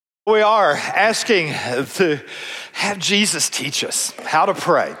We are asking to have Jesus teach us how to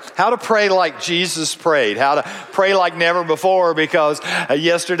pray like Jesus prayed, how to pray like never before, because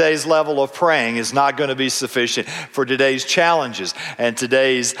yesterday's level of praying is not going to be sufficient for today's challenges and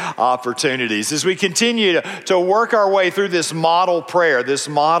today's opportunities. As we continue to work our way through this model prayer, this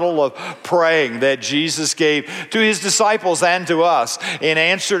model of praying that Jesus gave to his disciples and to us in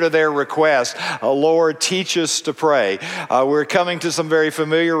answer to their request, Lord, teach us to pray. We're coming to some very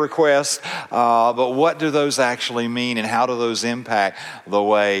familiar requests, but what do those actually mean, and how do those impact the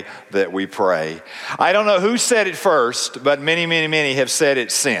way that we pray? I don't know who said it first, but many have said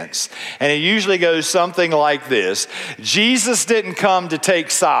it since. And it usually goes something like this: Jesus didn't come to take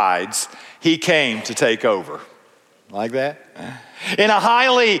sides, he came to take over. Like that? In a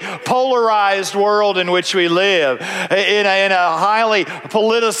highly polarized world in which we live, in a highly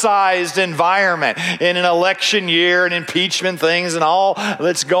politicized environment, in an election year and impeachment things and all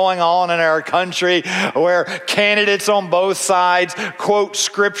that's going on in our country, where candidates on both sides quote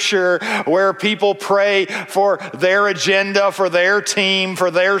scripture, where people pray for their agenda, for their team,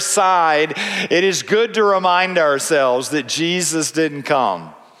 for their side, it is good to remind ourselves that Jesus didn't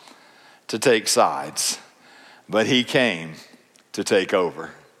come to take sides, but he came to take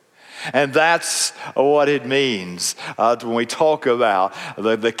over. And that's what it means when we talk about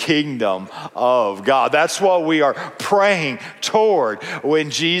the kingdom of God. That's what we are praying toward when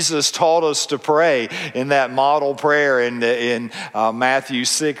Jesus taught us to pray in that model prayer in Matthew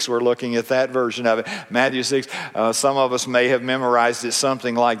 6. We're looking at that version of it. Matthew 6, some of us may have memorized it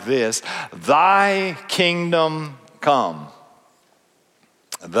something like this: Thy kingdom come,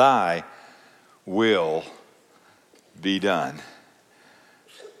 thy will be done.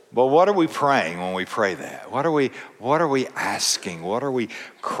 But what are we praying when we pray that? What are we asking? What are we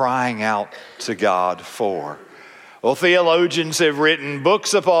crying out to God for? Well, theologians have written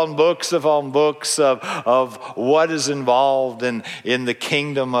books upon books upon books of what is involved in the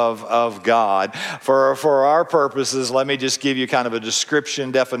kingdom of God. For our purposes, let me just give you kind of a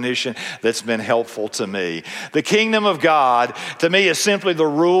definition that's been helpful to me. The kingdom of God, to me, is simply the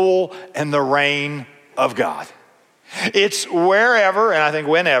rule and the reign of God. It's wherever, and I think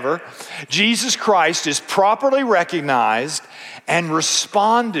whenever, Jesus Christ is properly recognized and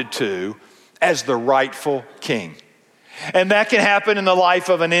responded to as the rightful king. And that can happen in the life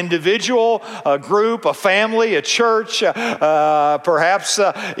of an individual, a group, a family, a church, perhaps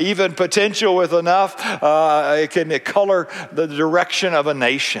even potential with enough. It can color the direction of a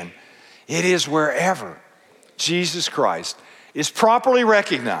nation. It is wherever Jesus Christ is properly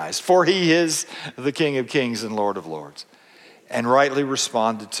recognized, for he is the King of Kings and Lord of Lords, and rightly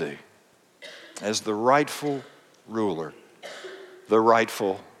responded to as the rightful ruler, the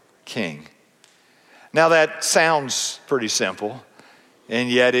rightful king. Now that sounds pretty simple, and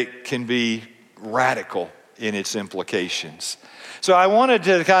yet it can be radical in its implications. So I wanted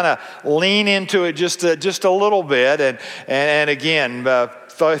to kind of lean into it just a little bit, and again,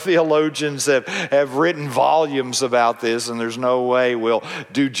 theologians have written volumes about this, and there's no way we'll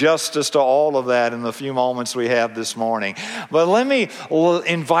do justice to all of that in the few moments we have this morning. But let me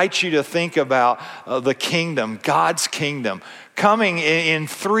invite you to think about the kingdom, God's kingdom, coming in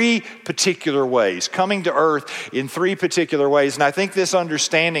three particular ways, coming to earth in three particular ways. And I think this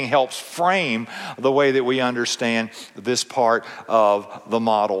understanding helps frame the way that we understand this part of the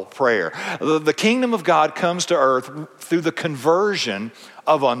model prayer. The kingdom of God comes to earth through the conversion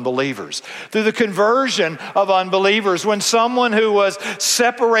of unbelievers. Through the conversion of unbelievers, when someone who was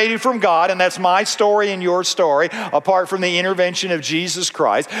separated from God, and that's my story and your story, apart from the intervention of Jesus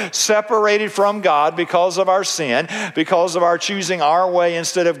Christ, separated from God because of our sin, because of our choosing our way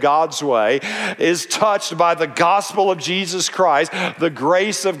instead of God's way, is touched by the gospel of Jesus Christ, the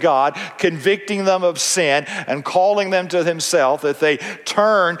grace of God, convicting them of sin and calling them to himself, that they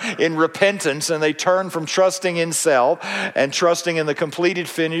turn in repentance and they turn from trusting in self and trusting in the completed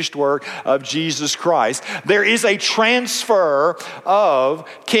finished work of Jesus Christ. There is a transfer of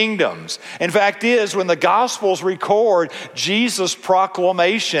kingdoms. In fact, when the Gospels record Jesus'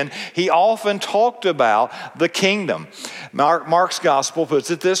 proclamation, he often talked about the kingdom. Mark's Gospel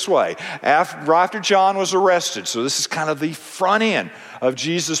puts it this way: after John was arrested, so this is kind of the front end of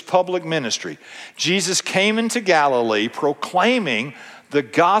Jesus' public ministry, Jesus came into Galilee proclaiming the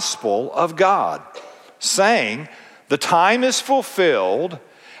gospel of God, saying, "The time is fulfilled,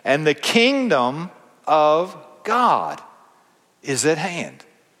 and the kingdom of God is at hand.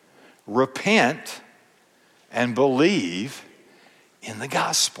 Repent and believe in the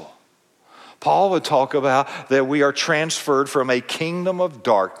gospel." Paul would talk about that we are transferred from a kingdom of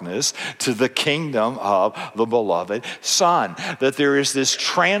darkness to the kingdom of the beloved Son. That there is this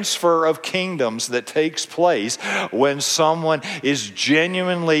transfer of kingdoms that takes place when someone is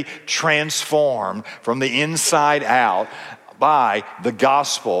genuinely transformed from the inside out by the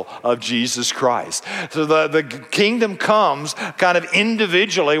gospel of Jesus Christ. So the kingdom comes kind of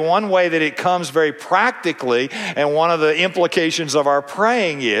individually. One way that it comes very practically, and one of the implications of our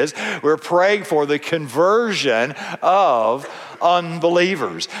praying is we're praying for the conversion of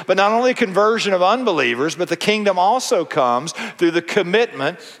unbelievers. But not only conversion of unbelievers, but the kingdom also comes through the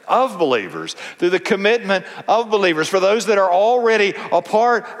commitment of believers. Through the commitment of believers. For those that are already a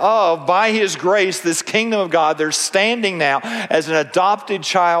part of, by His grace, this kingdom of God, they're standing now as an adopted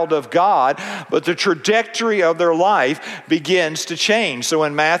child of God, but the trajectory of their life begins to change. So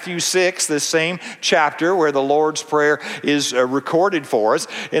in Matthew 6, this same chapter where the Lord's Prayer is recorded for us,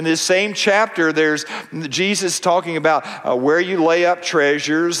 in this same chapter, there's Jesus talking about where you lay up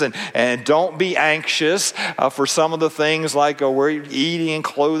treasures, and don't be anxious for some of the things like where you're eating and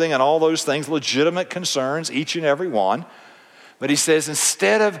clothing and all those things, legitimate concerns, each and every one. But He says,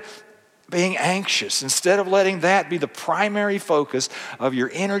 instead of being anxious, instead of letting that be the primary focus of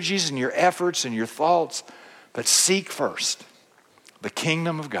your energies and your efforts and your thoughts, but seek first the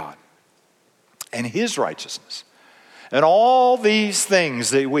kingdom of God and His righteousness. And all these things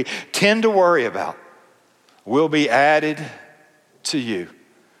that we tend to worry about will be added to you.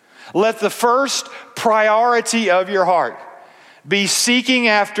 Let the first priority of your heart be seeking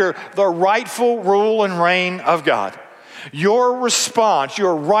after the rightful rule and reign of God. Your response,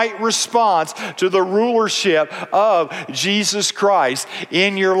 your right response to the rulership of Jesus Christ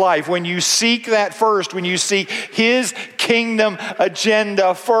in your life. When you seek that first, when you seek His kingdom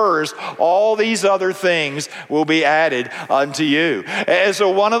agenda first, all these other things will be added unto you. And so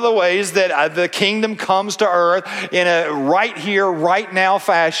one of the ways that the kingdom comes to earth in a right here, right now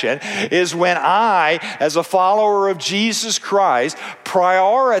fashion is when I, as a follower of Jesus Christ,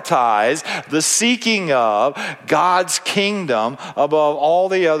 prioritize the seeking of God's kingdom above all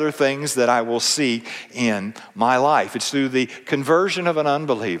the other things that I will seek in my life. It's through the conversion of an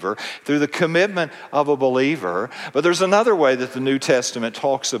unbeliever, through the commitment of a believer. But there's another way that the New Testament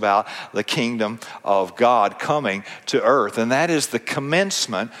talks about the kingdom of God coming to earth, and that is the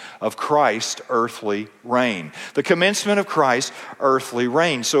commencement of Christ's earthly reign. The commencement of Christ's earthly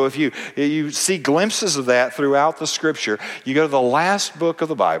reign. So if you see glimpses of that throughout the Scripture, you go to the last book of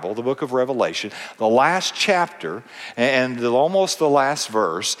the Bible, the book of Revelation, the last chapter, and almost the last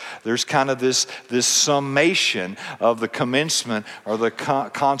verse, there's kind of this summation of the commencement or the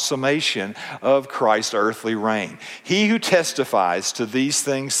consummation of Christ's earthly reign. He who testifies to these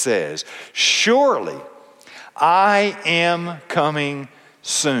things says, "Surely I am coming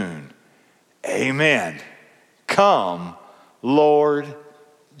soon. Amen. Come, Lord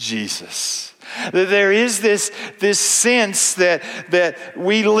Jesus." There is this sense that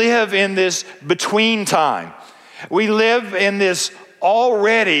we live in this between time. We live in this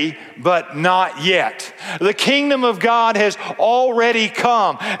already, but not yet. The kingdom of God has already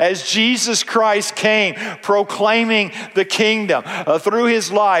come as Jesus Christ came, proclaiming the kingdom through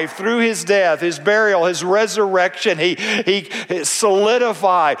His life, through His death, His burial, His resurrection. He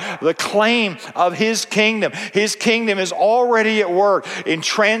solidified the claim of His kingdom. His kingdom is already at work in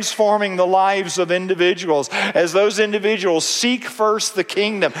transforming the lives of individuals. As those individuals seek first the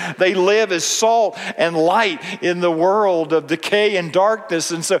kingdom, they live as salt and light in the world of decay and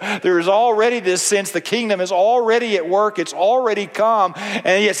darkness. And so there is already this sense the kingdom is already at work. It's already come.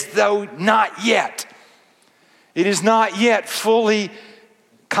 And yes, though not yet. It is not yet fully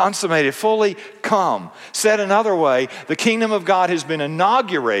consummated, fully come. Said another way, the kingdom of God has been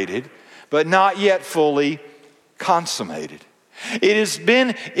inaugurated, but not yet fully consummated. It has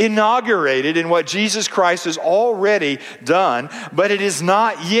been inaugurated in what Jesus Christ has already done, but it is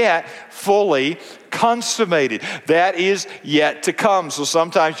not yet fully consummated. That is yet to come. So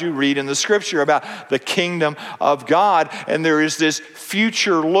sometimes you read in the Scripture about the kingdom of God, and there is this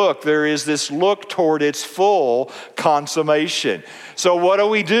future look. There is this look toward its full consummation. So what do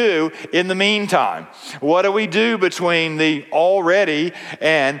we do in the meantime? What do we do between the already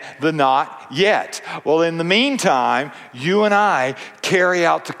and the not yet? Well, in the meantime, you and I carry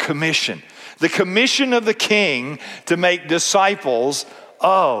out the commission of the King to make disciples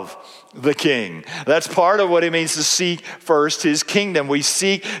of the King. That's part of what it means to seek first his kingdom. We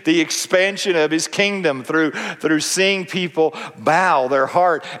seek the expansion of his kingdom through seeing people bow their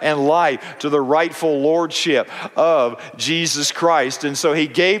heart and life to the rightful lordship of Jesus Christ. And so he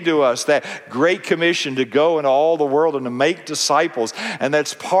gave to us that great commission to go into all the world and to make disciples. And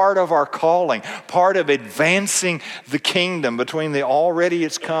that's part of our calling, part of advancing the kingdom between the already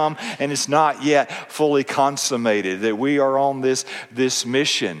it's come and it's not yet fully consummated, that we are on this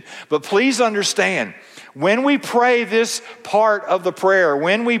mission. But please understand, when we pray this part of the prayer,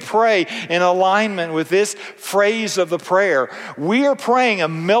 when we pray in alignment with this phrase of the prayer, we are praying a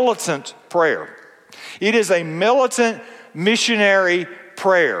militant prayer. It is a militant missionary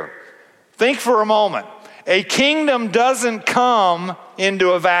prayer. Think for a moment. A kingdom doesn't come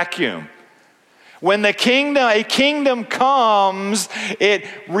into a vacuum. When a kingdom comes, it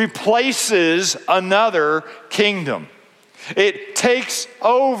replaces another kingdom. It takes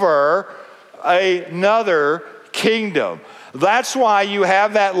over another kingdom. That's why you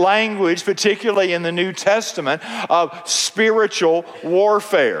have that language, particularly in the New Testament, of spiritual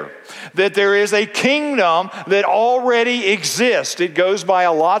warfare. That there is a kingdom that already exists. It goes by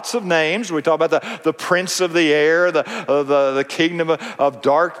lots of names. We talk about the prince of the air, the kingdom of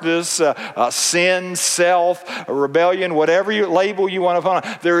darkness, sin, self, rebellion, whatever label you want to put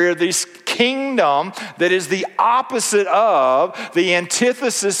on. There is this kingdom that is the opposite of, the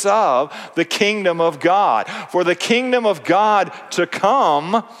antithesis of the kingdom of God. For the kingdom of God to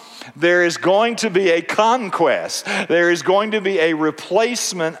come, there is going to be a conquest. There is going to be a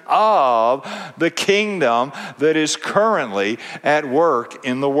replacement of the kingdom that is currently at work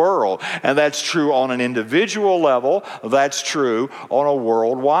in the world. And that's true on an individual level. That's true on a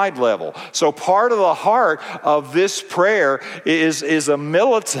worldwide level. So part of the heart of this prayer is a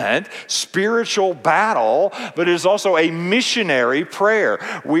militant spiritual battle, but it is also a missionary prayer.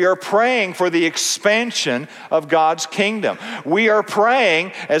 We are praying for the expansion of God's kingdom. We are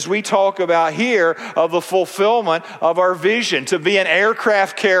praying, as we talk about here, of the fulfillment of our vision to be an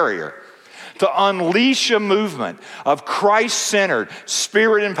aircraft carrier, to unleash a movement of Christ-centered,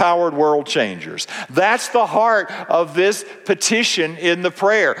 Spirit-empowered world changers. That's the heart of this petition in the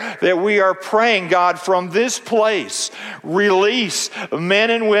prayer, that we are praying, God, from this place, release men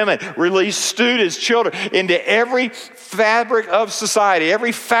and women, release students, children, into every fabric of society,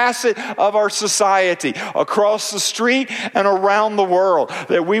 every facet of our society, across the street and around the world.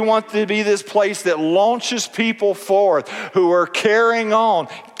 That we want to be this place that launches people forth who are carrying on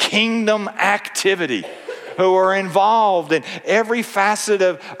kingdom activity, who are involved in every facet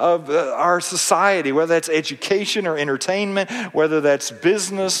of our society, whether that's education or entertainment, whether that's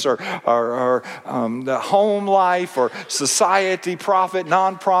business or the home life or society, profit,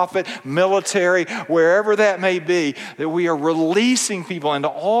 nonprofit, military, wherever that may be, that we are releasing people into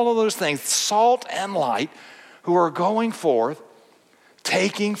all of those things, salt and light, who are going forth,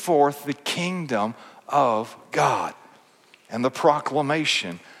 taking forth the kingdom of God and the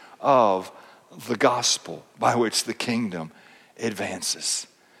proclamation of the gospel by which the kingdom advances.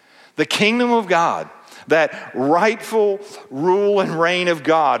 The kingdom of God, that rightful rule and reign of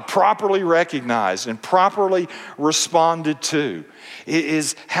God, properly recognized and properly responded to,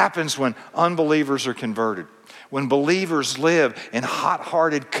 happens when unbelievers are converted. When believers live in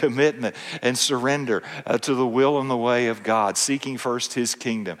hot-hearted commitment and surrender to the will and the way of God, seeking first his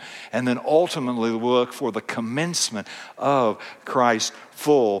kingdom, and then ultimately look for the commencement of Christ's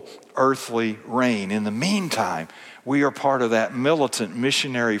full earthly reign. In the meantime, we are part of that militant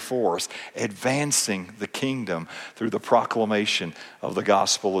missionary force advancing the kingdom through the proclamation of the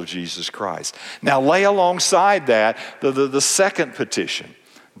gospel of Jesus Christ. Now lay alongside that the second petition,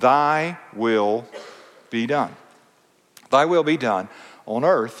 thy will be done. Thy will be done on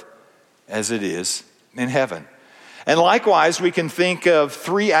earth as it is in heaven. And likewise, we can think of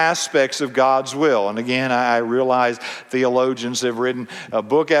three aspects of God's will. And again, I realize theologians have written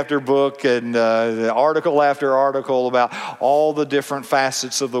book after book and article after article about all the different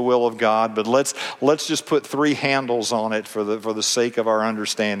facets of the will of God. But let's just put three handles on it for the sake of our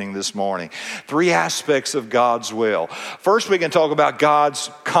understanding this morning. Three aspects of God's will. First, we can talk about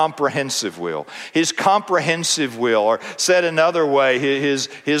God's comprehensive will. His comprehensive will, or said another way,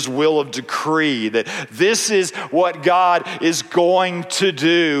 his will of decree, that this is what God is going to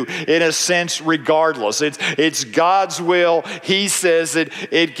do in a sense regardless. It's God's will. He says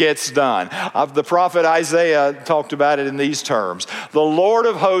it gets done. The prophet Isaiah talked about it in these terms. The Lord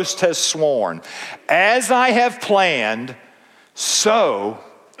of hosts has sworn, as I have planned, so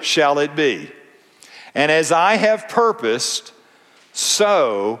shall it be. And as I have purposed,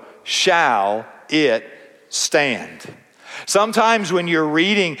 so shall it stand. Sometimes when you're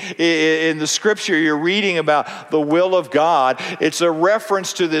reading in the scripture, you're reading about the will of God, it's a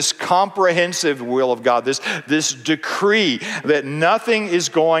reference to this comprehensive will of God, this decree that nothing is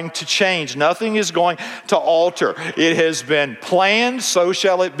going to change, nothing is going to alter. It has been planned, so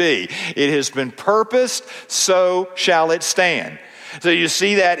shall it be. It has been purposed, so shall it stand. So you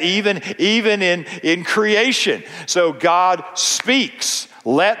see that even in creation. So God speaks,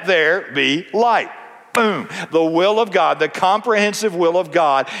 let there be light. Boom. The will of God, the comprehensive will of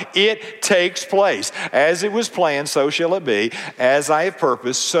God, it takes place. As it was planned, so shall it be. As I have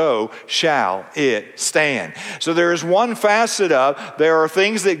purposed, so shall it stand. So there is one facet of, there are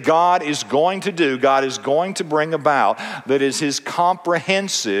things that God is going to do, God is going to bring about, that is His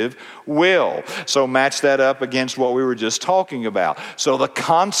comprehensive will. So match that up against what we were just talking about. So the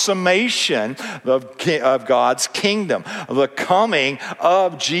consummation of God's kingdom, the coming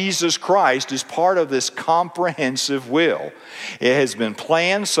of Jesus Christ is part of this comprehensive will. It has been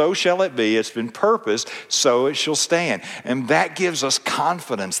planned, so shall it be. It's been purposed, so it shall stand. And that gives us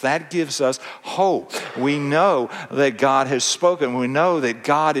confidence. That gives us hope. We know that God has spoken. We know that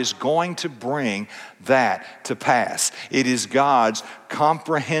God is going to bring that to pass. It is God's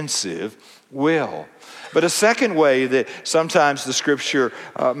comprehensive will. But a second way that sometimes the scripture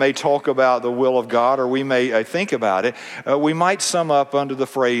may talk about the will of God, or we may think about it, we might sum up under the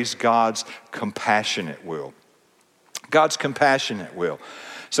phrase God's compassionate will. God's compassionate will.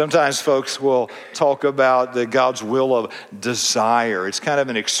 Sometimes folks will talk about God's will of desire. It's kind of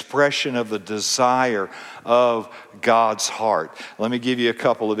an expression of the desire of God's heart. Let me give you a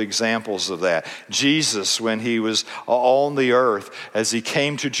couple of examples of that. Jesus, when He was on the earth, as He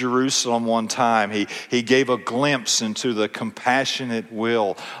came to Jerusalem one time, He gave a glimpse into the compassionate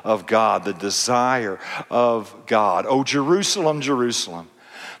will of God, the desire of God. Oh, Jerusalem, Jerusalem,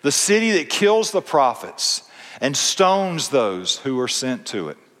 the city that kills the prophets and stones those who are sent to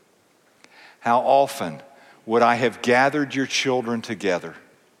it. How often would I have gathered your children together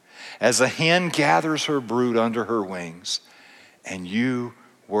as a hen gathers her brood under her wings, and you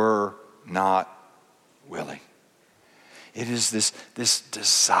were not willing. It is this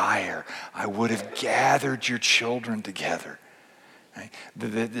desire. I would have gathered your children together. Right?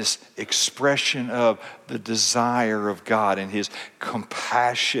 This expression of the desire of God and His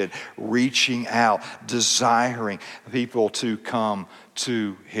compassion, reaching out, desiring people to come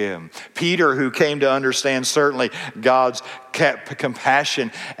to Him. Peter, who came to understand certainly God's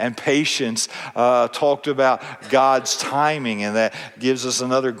compassion and patience, talked about God's timing, and that gives us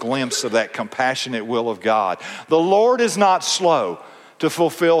another glimpse of that compassionate will of God. The Lord is not slow to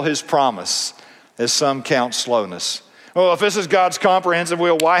fulfill His promise, as some count slowness. Well, if this is God's comprehensive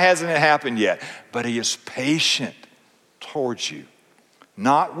will, why hasn't it happened yet? But He is patient towards you,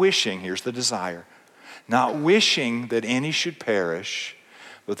 not wishing, here's the desire, not wishing that any should perish,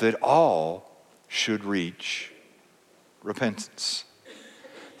 but that all should reach repentance.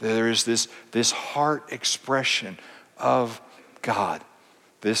 There is this heart expression of God.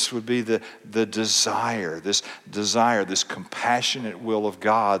 This would be the desire, this compassionate will of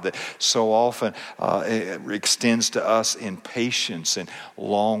God that so often extends to us in patience and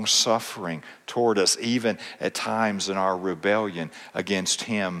long suffering toward us, even at times in our rebellion against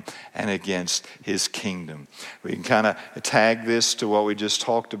Him and against His kingdom. We can kind of tag this to what we just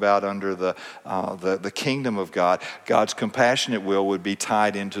talked about under the kingdom of God. God's compassionate will would be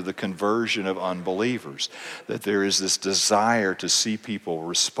tied into the conversion of unbelievers, that there is this desire to see people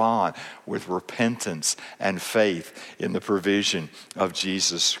respond with repentance and faith in the provision of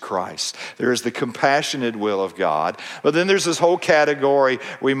Jesus Christ. There is the compassionate will of God, but then there's this whole category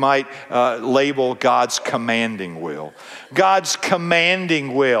we might label God's commanding will. God's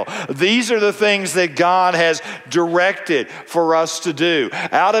commanding will. These are the things that God has directed for us to do.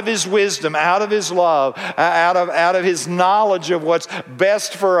 Out of His wisdom, out of His love, out of His knowledge of what's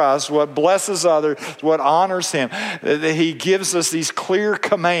best for us, what blesses others, what honors Him. He gives us these clear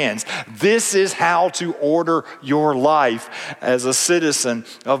commands. This is how to order your life as a citizen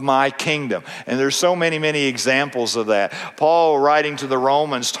of my kingdom. And there's so many examples of that. Paul, writing to the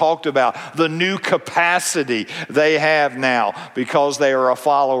Romans, talked about the new capacity they have now because they are a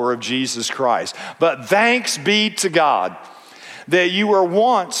follower of Jesus Christ. But thanks be to God that you were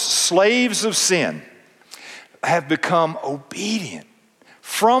once slaves of sin, have become obedient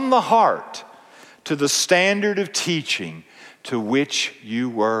from the heart to the standard of teaching to which you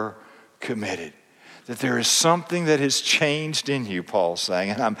were committed. That there is something that has changed in you, Paul's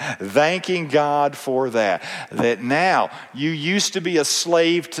saying, and I'm thanking God for that. That now, you used to be a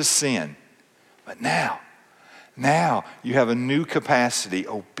slave to sin, but now you have a new capacity,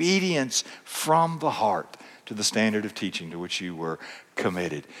 obedience from the heart to the standard of teaching to which you were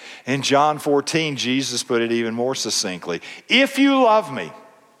committed. In John 14, Jesus put it even more succinctly. If you love me,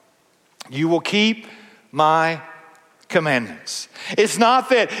 you will keep my commandments. It's not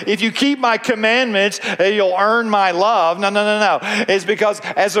that if you keep my commandments, you'll earn my love. No. It's because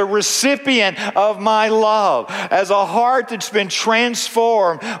as a recipient of my love, as a heart that's been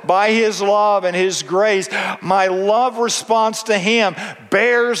transformed by His love and His grace, my love response to Him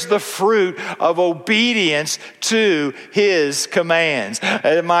bears the fruit of obedience to His commands.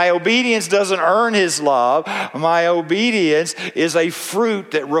 My obedience doesn't earn His love. My obedience is a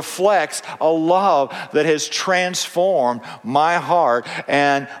fruit that reflects a love that has transformed my heart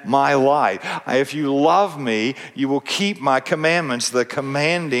and my life. If you love me, you will keep my commandments, the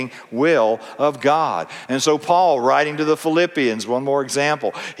commanding will of God. And so Paul, writing to the Philippians, one more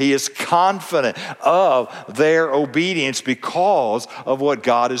example, he is confident of their obedience because of what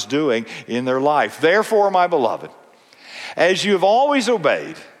God is doing in their life. Therefore, my beloved, as you have always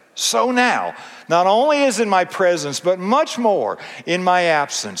obeyed, so now, not only as in my presence, but much more in my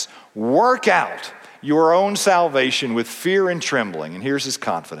absence, work out your own salvation with fear and trembling. And here's his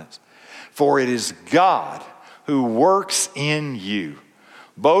confidence. For it is God who works in you,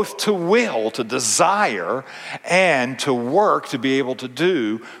 both to will, to desire, and to work to be able to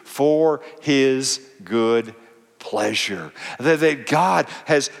do for His good pleasure. That God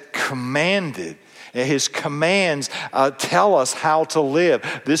has commanded. His commands tell us how to live.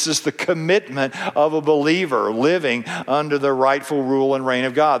 This is the commitment of a believer living under the rightful rule and reign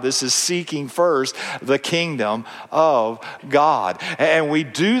of God. This is seeking first the kingdom of God. And we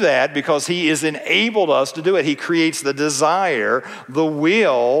do that because He has enabled us to do it. He creates the desire, the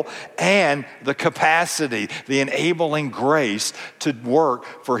will, and the capacity, the enabling grace to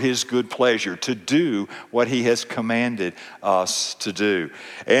work for His good pleasure, to do what He has commanded us to do.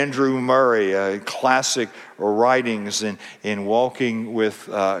 Andrew Murray, classic writings in Walking with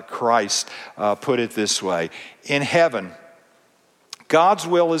Christ, put it this way. In heaven, God's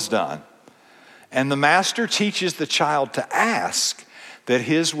will is done, and the master teaches the child to ask that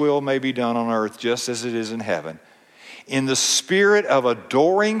his will may be done on earth just as it is in heaven, in the spirit of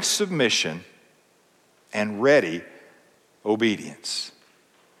adoring submission and ready obedience.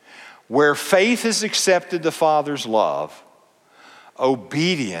 Where faith has accepted the Father's love,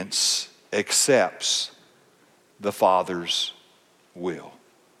 obedience accepts the Father's will.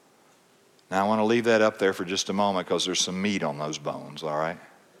 Now I want to leave that up there for just a moment because there's some meat on those bones, all right?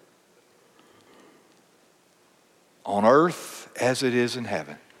 On earth as it is in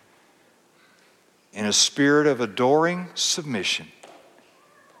heaven, in a spirit of adoring submission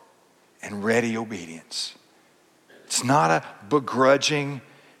and ready obedience. It's not a begrudging,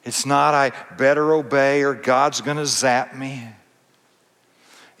 it's not I better obey or God's going to zap me.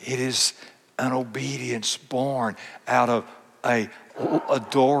 It is an obedience born out of a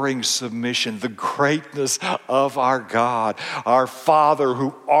adoring submission, the greatness of our God, our Father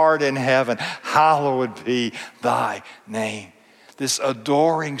who art in heaven, hallowed be thy name. This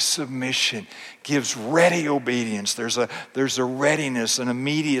adoring submission gives ready obedience. There's a readiness, an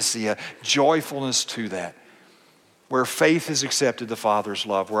immediacy, a joyfulness to that. Where faith has accepted the Father's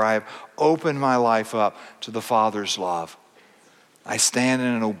love, where I have opened my life up to the Father's love, I stand in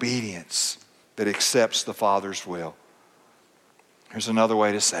an obedience that accepts the Father's will. Here's another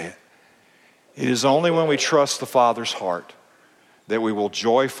way to say it. It is only when we trust the Father's heart that we will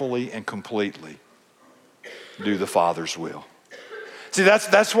joyfully and completely do the Father's will. See,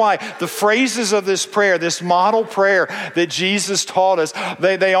 that's why the phrases of this prayer, this model prayer that Jesus taught us,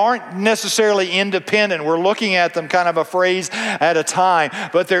 they aren't necessarily independent. We're looking at them kind of a phrase at a time,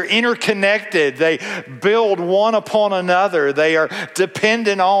 but they're interconnected. They build one upon another. They are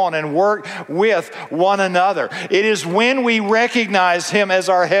dependent on and work with one another. It is when we recognize Him as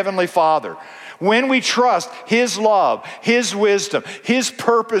our Heavenly Father, when we trust His love, His wisdom, His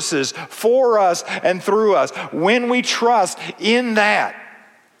purposes for us and through us, when we trust in that,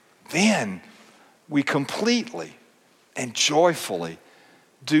 then we completely and joyfully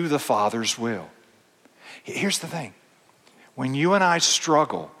do the Father's will. Here's the thing. When you and I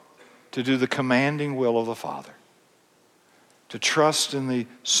struggle to do the commanding will of the Father, to trust in the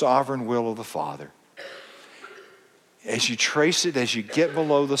sovereign will of the Father, as you trace it, as you get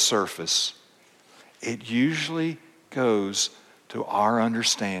below the surface, it usually goes to our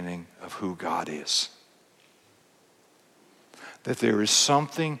understanding of who God is. That there is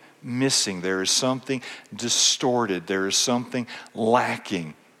something missing, there is something distorted, there is something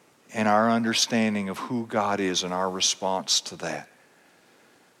lacking in our understanding of who God is and our response to that.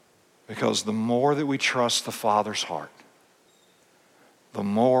 Because the more that we trust the Father's heart, the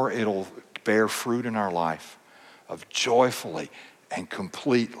more it'll bear fruit in our life. of joyfully and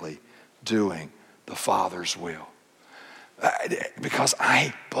completely doing the Father's will. Because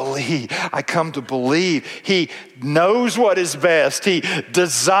I come to believe He knows what is best. He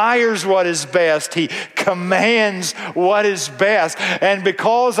desires what is best. He commands what is best. And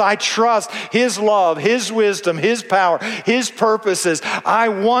because I trust His love, His wisdom, His power, His purposes, I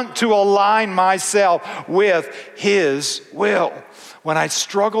want to align myself with His will. When I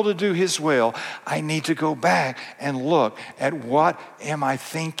struggle to do His will, I need to go back and look at what am I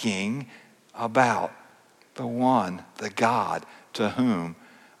thinking about the God to whom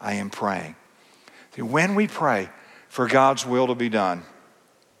I am praying. See, when we pray for God's will to be done,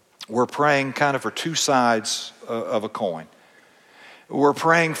 we're praying kind of for two sides of a coin. We're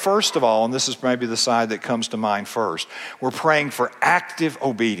praying, first of all, and this is maybe the side that comes to mind first, we're praying for active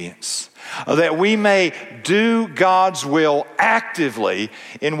obedience, that we may do God's will actively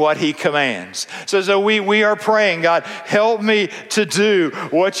in what He commands. So we are praying, God, help me to do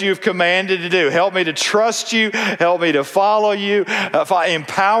what You've commanded to do. Help me to trust You. Help me to follow You.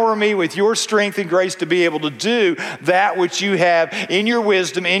 Empower me with Your strength and grace to be able to do that which You have in Your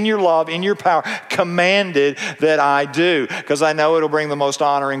wisdom, in Your love, in Your power, commanded that I do. Because I know it'll bring the most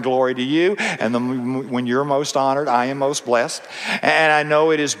honor and glory to You. And when You're most honored, I am most blessed. And I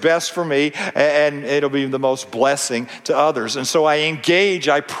know it is best for me, and it'll be the most blessing to others. And so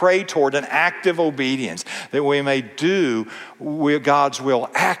I pray toward an active obedience that we may do God's will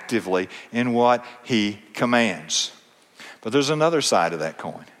actively in what He commands. But there's another side of that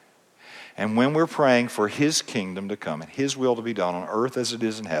coin. And when we're praying for His kingdom to come and His will to be done on earth as it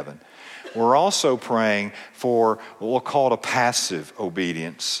is in heaven, we're also praying for what we'll call a passive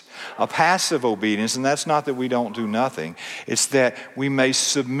obedience. A passive obedience, and that's not that we don't do nothing. It's that we may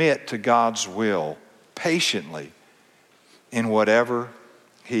submit to God's will patiently in whatever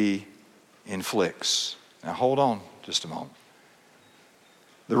He inflicts. Now hold on just a moment.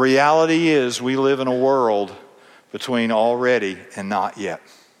 The reality is we live in a world between already and not yet.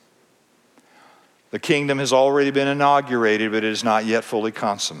 The kingdom has already been inaugurated, but it is not yet fully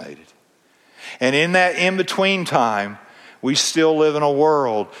consummated. And in that in-between time, we still live in a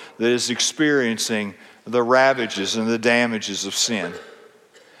world that is experiencing the ravages and the damages of sin.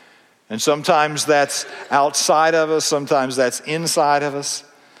 And sometimes that's outside of us, sometimes that's inside of us.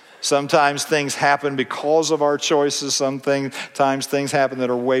 Sometimes things happen because of our choices, sometimes things happen that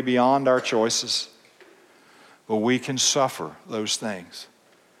are way beyond our choices. But we can suffer those things.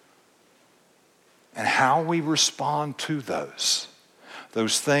 And how we respond to those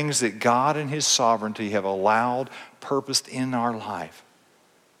things that God in His sovereignty have allowed, purposed in our life,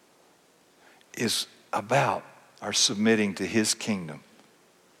 is about our submitting to His kingdom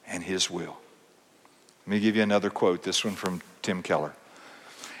and His will. Let me give you another quote, this one from Tim Keller.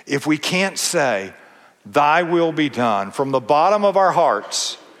 If we can't say, "Thy will be done," from the bottom of our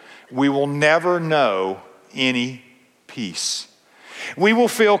hearts, we will never know any peace. We will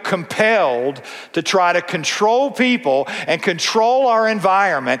feel compelled to try to control people and control our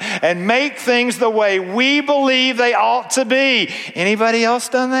environment and make things the way we believe they ought to be. Anybody else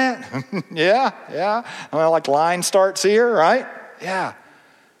done that? Yeah. Well, like line starts here, right? Yeah.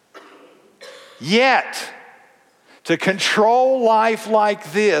 Yet, to control life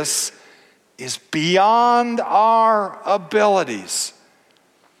like this is beyond our abilities.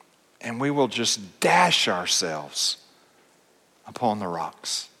 And we will just dash ourselves upon the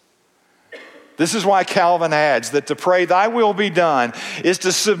rocks. This is why Calvin adds that to pray, "Thy will be done," is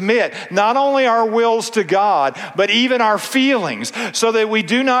to submit not only our wills to God, but even our feelings, so that we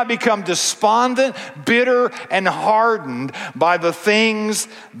do not become despondent, bitter, and hardened by the things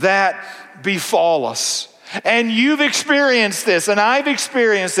that befall us. And you've experienced this, and I've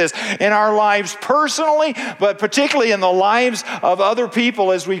experienced this in our lives personally, but particularly in the lives of other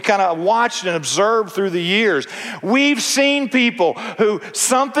people as we kind of watched and observed through the years. We've seen people who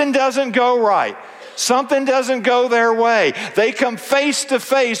something doesn't go right. Something doesn't go their way. They come face to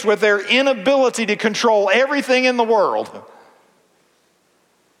face with their inability to control everything in the world.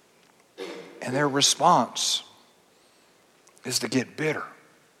 And their response is to get bitter.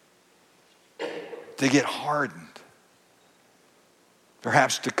 To get hardened,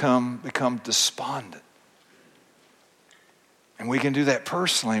 perhaps to become despondent. And we can do that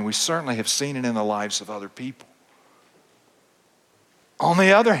personally, and we certainly have seen it in the lives of other people. On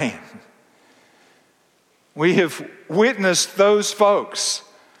the other hand, we have witnessed those folks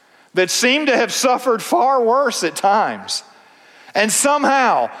that seem to have suffered far worse at times, and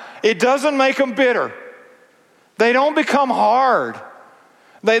somehow it doesn't make them bitter. They don't become hard.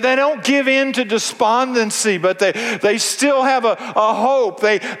 They don't give in to despondency, but they still have a hope.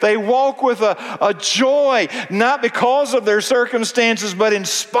 They walk with a joy, not because of their circumstances, but in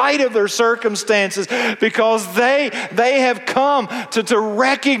spite of their circumstances, because they have come to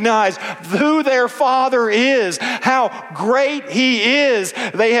recognize who their Father is, how great He is.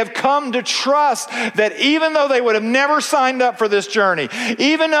 They have come to trust that even though they would have never signed up for this journey,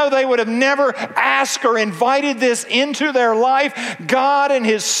 even though they would have never asked or invited this into their life, God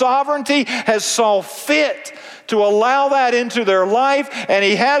and His sovereignty has saw fit to allow that into their life, and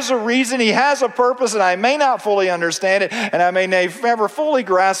He has a reason, He has a purpose, and I may not fully understand it, and I may never fully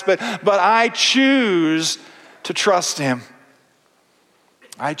grasp it, but I choose to trust Him.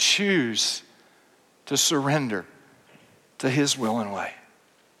 I choose to surrender to His will and way.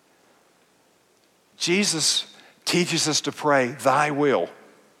 Jesus teaches us to pray, "Thy will,"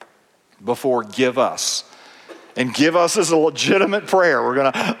 before "give us." And "give us" is a legitimate prayer. We're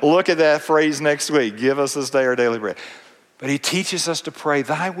going to look at that phrase next week. Give us this day our daily bread. But He teaches us to pray,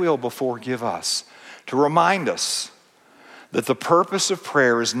 "Thy will," before "give us," to remind us that the purpose of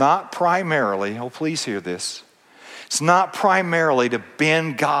prayer is not primarily, oh please hear this, it's not primarily to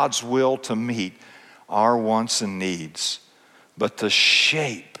bend God's will to meet our wants and needs, but to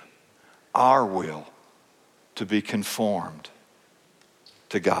shape our will to be conformed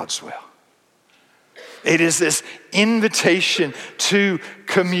to God's will. It is this invitation to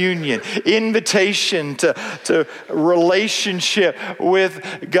communion, invitation to relationship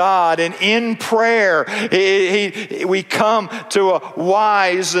with God. And in prayer, we come to a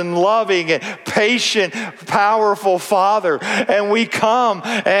wise and loving and patient, powerful Father. And we come,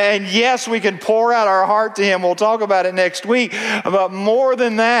 and yes, we can pour out our heart to Him. We'll talk about it next week. But more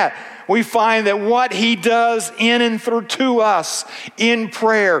than that, we find that what He does in and through to us in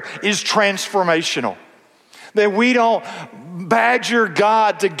prayer is transformational. That we don't badger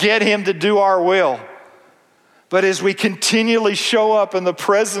God to get Him to do our will. But as we continually show up in the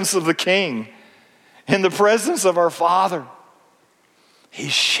presence of the King, in the presence of our Father, He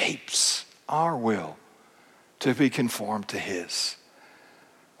shapes our will to be conformed to His.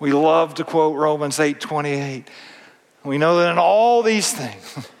 We love to quote Romans 8:28. We know that in all these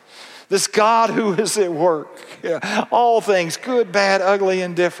things, this God who is at work, all things, good, bad, ugly,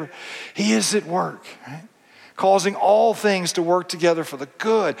 and different, He is at work, right? Causing all things to work together for the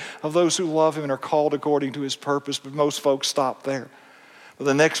good of those who love Him and are called according to His purpose. But most folks stop there. But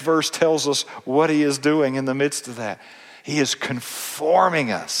the next verse tells us what He is doing in the midst of that. He is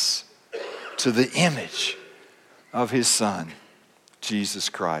conforming us to the image of His Son, Jesus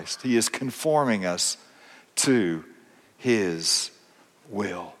Christ. He is conforming us to His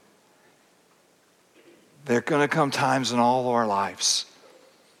will. There are going to come times in all of our lives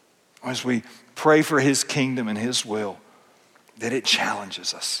as we pray for His kingdom and His will, that it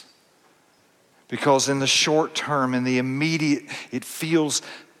challenges us. Because in the short term, in the immediate, it feels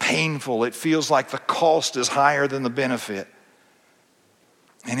painful. It feels like the cost is higher than the benefit.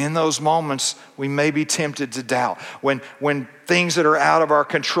 And in those moments, we may be tempted to doubt. When things that are out of our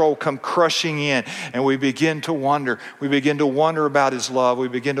control come crushing in, and we begin to wonder. We begin to wonder about His love. We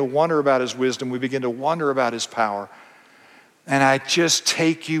begin to wonder about His wisdom. We begin to wonder about His power. And I just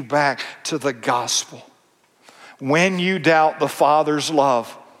take you back to the gospel. When you doubt the Father's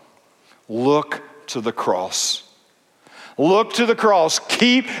love, look to the cross. Look to the cross.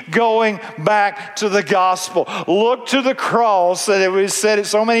 Keep going back to the gospel. Look to the cross. And we've said it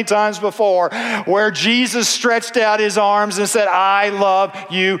so many times before, where Jesus stretched out His arms and said, "I love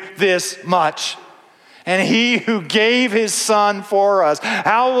you this much." And He who gave His Son for us,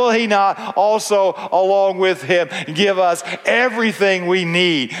 how will He not also, along with Him, give us everything we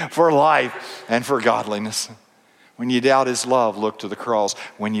need for life and for godliness? When you doubt His love, look to the cross.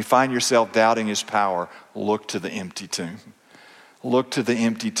 When you find yourself doubting His power, look to the empty tomb. Look to the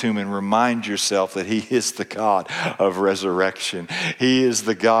empty tomb and remind yourself that He is the God of resurrection. He is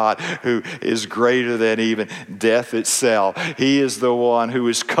the God who is greater than even death itself. He is the one who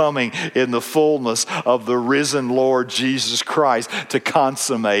is coming in the fullness of the risen Lord Jesus Christ to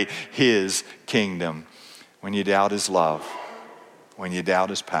consummate His kingdom. When you doubt His love, when you doubt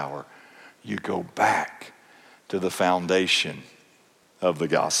His power, you go back to the foundation of the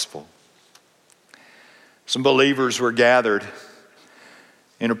gospel. Some believers were gathered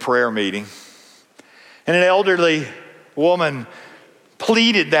in a prayer meeting, and an elderly woman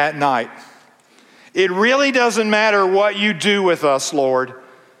pleaded that night, "It really doesn't matter what you do with us, Lord.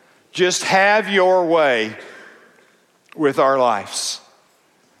 Just have your way with our lives."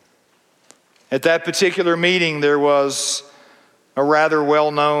 At that particular meeting, there was a rather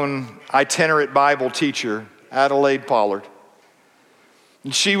well-known itinerant Bible teacher, Adelaide Pollard.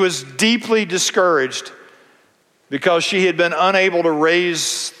 And she was deeply discouraged because she had been unable to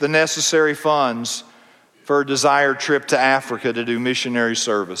raise the necessary funds for a desired trip to Africa to do missionary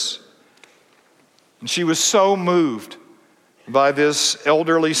service. And she was so moved by this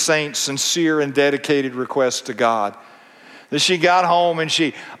elderly saint's sincere and dedicated request to God that she got home and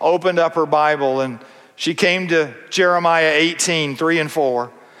she opened up her Bible and she came to Jeremiah 18, 3 and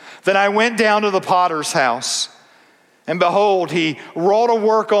 4. Then I went down to the potter's house, and behold, he wrought a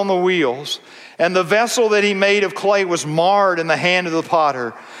work on the wheels, and the vessel that he made of clay was marred in the hand of the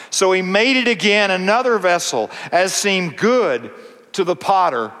potter. So he made it again another vessel, as seemed good to the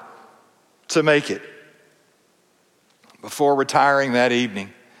potter to make it. Before retiring that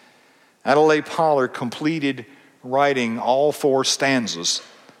evening, Adelaide Pollard completed writing all 4 stanzas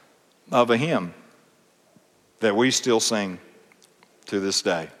of a hymn that we still sing to this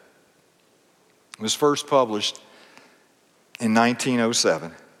day. It was first published in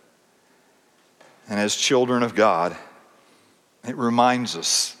 1907. And as children of God, it reminds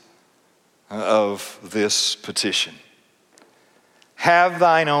us of this petition. Have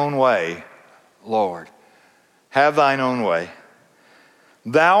thine own way, Lord. Have thine own way.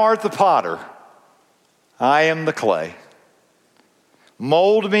 Thou art the potter, I am the clay.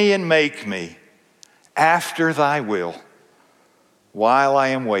 Mold me and make me after thy will, while I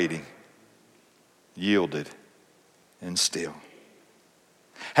am waiting, yielded and still.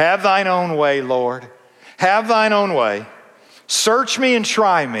 Have thine own way, Lord. Have thine own way. Search me and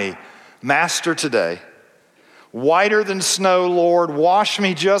try me, Master, today. Whiter than snow, Lord, wash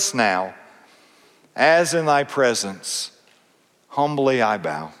me just now. As in thy presence, humbly I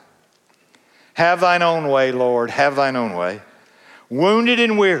bow. Have thine own way, Lord, have thine own way. Wounded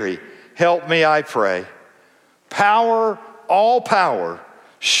and weary, help me, I pray. Power, all power,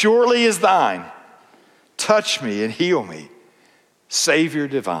 surely is thine. Touch me and heal me, Savior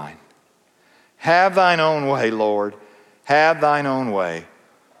divine. Have thine own way, Lord, have thine own way.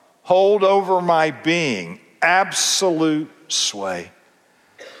 Hold over my being absolute sway.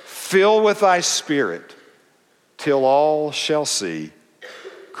 Fill with thy Spirit till all shall see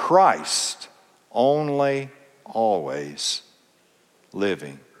Christ only, always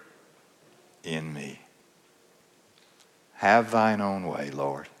living in me. Have thine own way,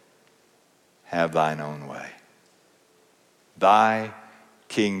 Lord. Have thine own way. Thy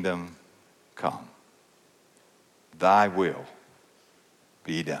kingdom come. Thy will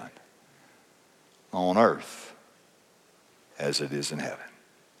be done on earth as it is in heaven.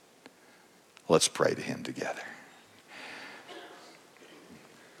 Let's pray to him together.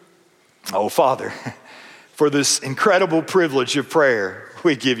 Oh, Father, for this incredible privilege of prayer,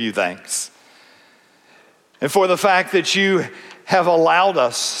 we give you thanks. And for the fact that you have allowed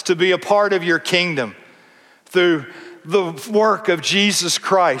us to be a part of your kingdom through the work of Jesus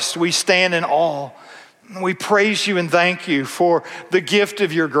Christ, we stand in awe. We praise you and thank you for the gift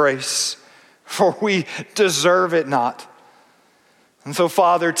of your grace, for we deserve it not. And so,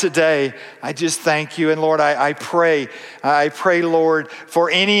 Father, today, I just thank you. And Lord, I pray, Lord,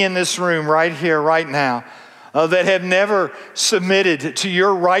 for any in this room right here, right now, that have never submitted to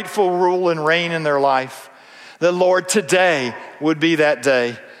your rightful rule and reign in their life, that, Lord, today would be that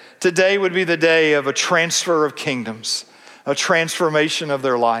day. Today would be the day of a transfer of kingdoms, a transformation of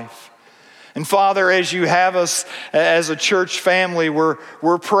their life. And Father, as you have us as a church family,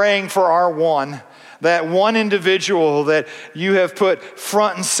 we're praying for our one. That one individual that you have put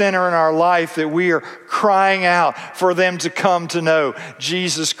front and center in our life, that we are crying out for them to come to know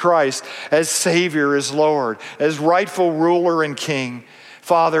Jesus Christ as Savior, as Lord, as rightful ruler and King.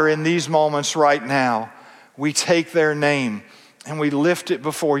 Father, in these moments right now, we take their name and we lift it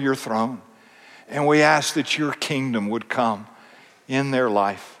before your throne. And we ask that your kingdom would come in their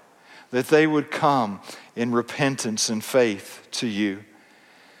life, that they would come in repentance and faith to you.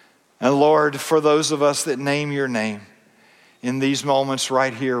 And Lord, for those of us that name your name in these moments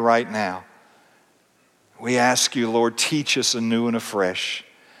right here, right now, we ask you, Lord, teach us anew and afresh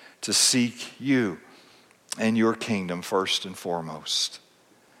to seek you and your kingdom first and foremost.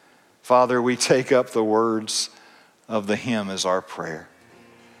 Father, we take up the words of the hymn as our prayer.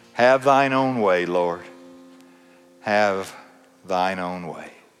 Have thine own way, Lord. Have thine own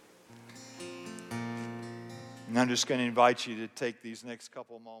way. And I'm just going to invite you to take these next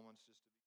couple of moments.